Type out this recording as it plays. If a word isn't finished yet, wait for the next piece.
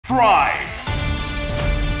Strike!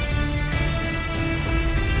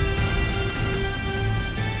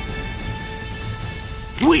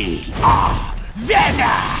 We are Venom!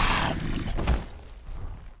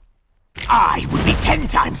 I would be 10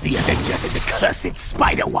 times the Avenger than the cursed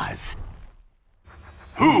spider was!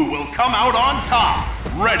 Who will come out on top?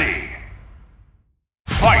 Ready!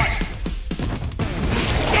 Fight!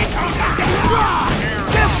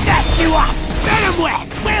 We'll snatch you up! Venom Web!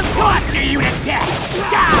 We'll torture you to death!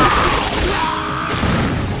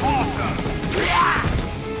 Awesome!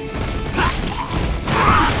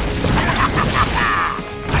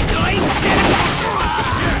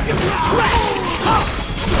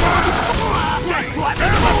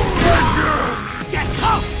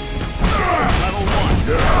 Level 1.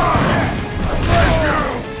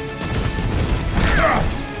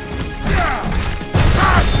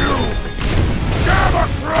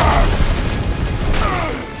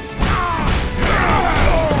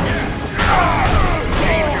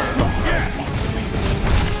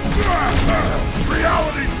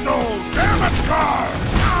 Reality Stone! Damn it, God!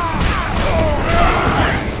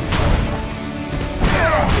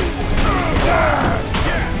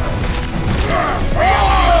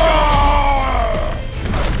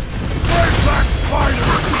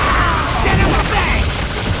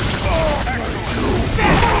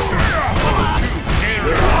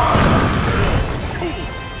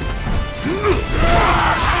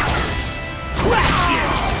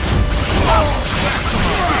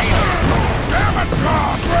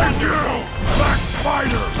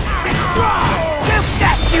 We'll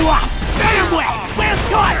snatch you up! Venom Web! We'll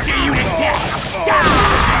torture you to death!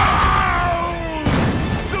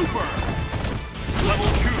 Super! Level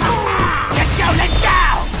 2. Let's go!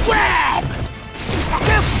 Web!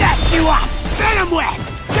 We'll snatch you up! Venom Web!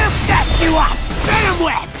 We'll snatch you up! Venom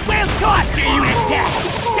Web! We'll torture you to death!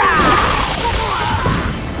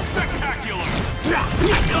 Spectacular!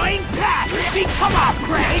 Annoying pass! Become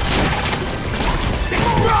upgrade!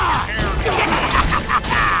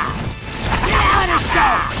 Now let's go!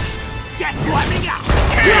 Just warming up!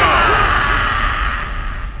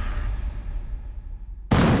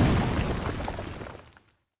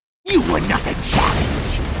 You were not a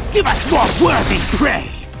challenge! Give us more worthy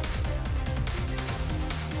prey!